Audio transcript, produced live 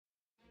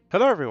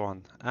Hello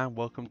everyone, and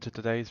welcome to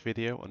today's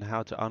video on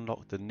how to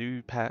unlock the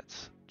new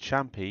pets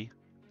Champy,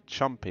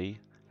 Chumpy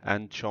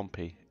and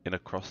Chompy in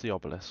Across the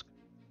Obelisk.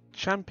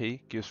 Champy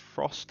gives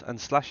frost and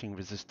slashing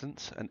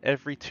resistance, and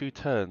every 2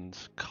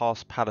 turns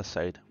casts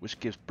Palisade, which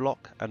gives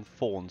block and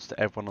thorns to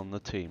everyone on the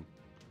team.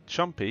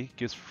 Chumpy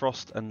gives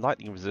frost and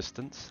lightning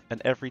resistance,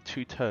 and every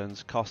 2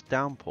 turns casts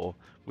Downpour,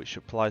 which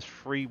applies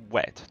free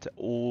wet to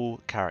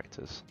all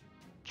characters.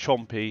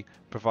 Chompy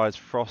provides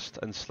frost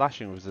and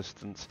slashing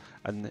resistance,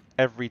 and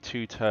every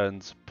 2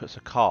 turns puts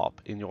a carp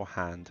in your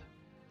hand.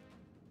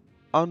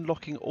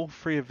 Unlocking all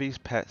 3 of these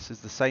pets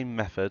is the same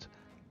method,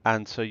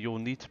 and so you'll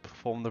need to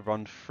perform the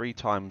run 3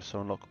 times to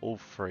unlock all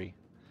 3.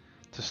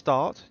 To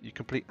start, you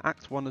complete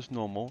Act 1 as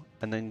normal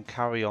and then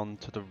carry on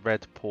to the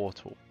red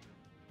portal.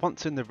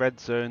 Once in the red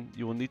zone,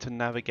 you will need to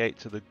navigate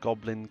to the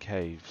Goblin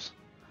Caves.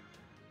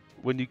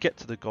 When you get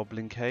to the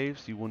Goblin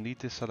Caves, you will need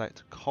to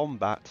select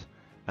Combat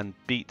and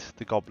beat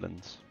the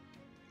goblins.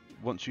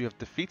 Once you have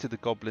defeated the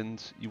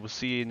goblins, you will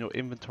see in your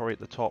inventory at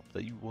the top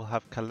that you will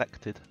have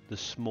collected the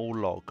small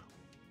log.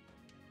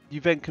 You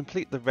then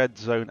complete the red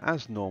zone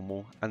as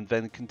normal and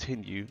then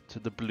continue to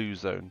the blue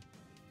zone.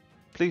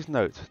 Please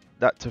note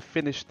that to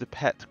finish the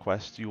pet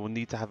quest you will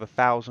need to have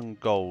 1,000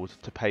 gold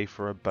to pay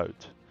for a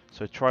boat,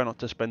 so try not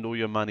to spend all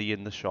your money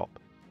in the shop.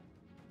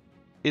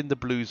 In the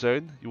blue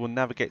zone you will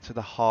navigate to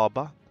the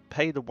harbour,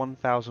 pay the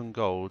 1,000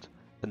 gold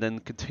and then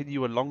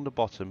continue along the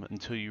bottom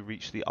until you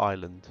reach the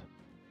island.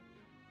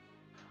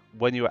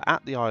 When you are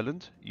at the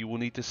island, you will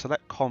need to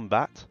select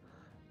combat,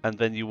 and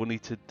then you will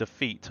need to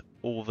defeat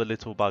all the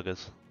little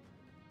buggers.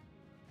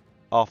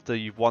 After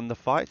you've won the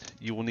fight,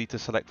 you will need to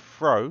select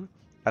throw,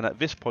 and at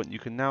this point you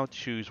can now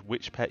choose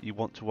which pet you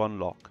want to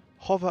unlock.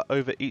 Hover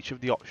over each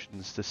of the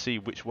options to see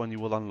which one you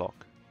will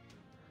unlock.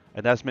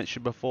 And as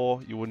mentioned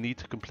before, you will need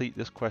to complete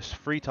this quest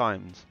 3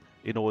 times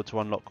in order to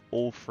unlock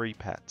all 3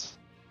 pets.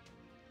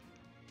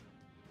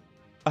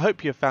 I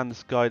hope you have found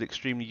this guide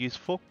extremely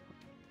useful.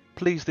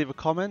 Please leave a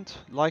comment,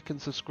 like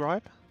and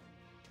subscribe.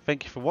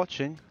 Thank you for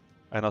watching,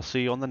 and I'll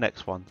see you on the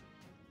next one.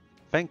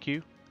 Thank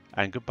you,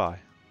 and goodbye.